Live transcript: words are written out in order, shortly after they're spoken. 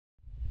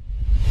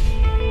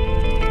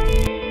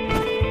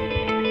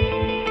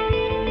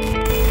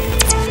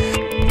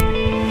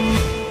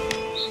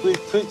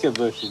quick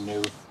about it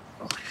now.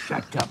 Oh,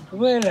 shut up.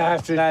 Well, I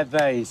have to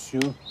advise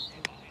you.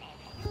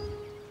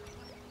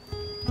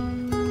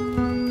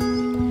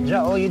 Is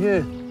that all you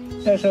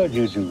do? That's all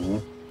you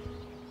do.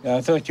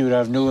 I thought you'd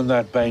have known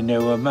that by now.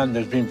 A man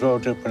that's been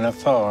brought up on a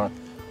farm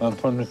on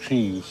Până.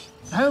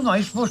 How am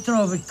I supposed to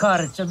know about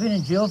carrots? I've been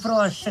in jail for the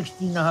last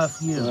 16 and a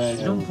half years.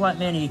 Well, Don't plant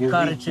many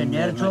carrots in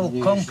there. It's all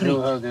You concrete.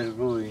 know how they're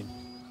growing.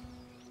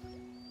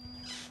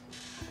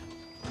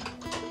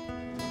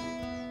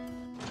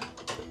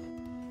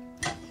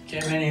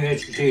 There are many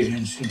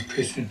vegetarians in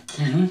prison.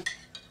 Mm-hmm.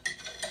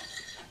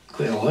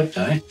 Quite a lot,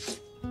 eh?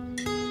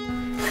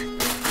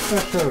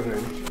 That's all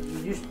right.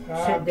 You just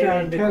sit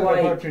there and be tell them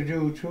quiet. what to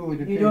do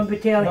too. You don't be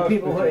telling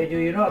people what to do.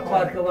 You're not a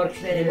clerk of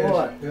works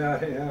anymore.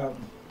 Yes, yeah.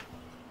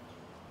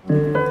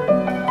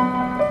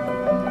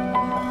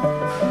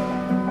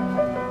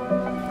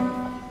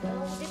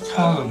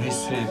 Colin, he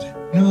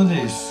said, know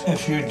this,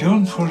 if you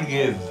don't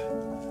forgive,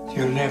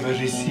 you'll never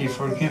receive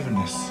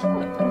forgiveness.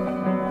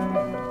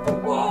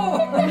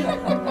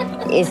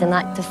 It is an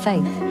act of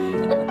faith.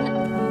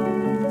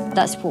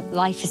 That's what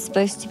life is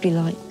supposed to be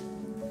like.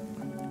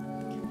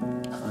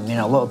 I mean,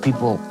 a lot of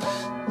people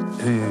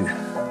who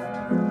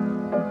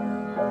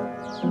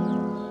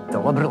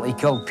deliberately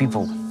kill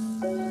people,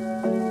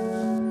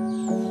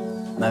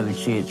 I would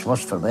say it's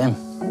worse for them.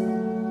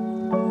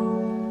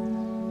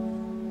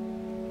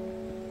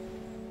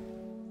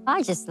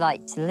 I just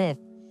like to live.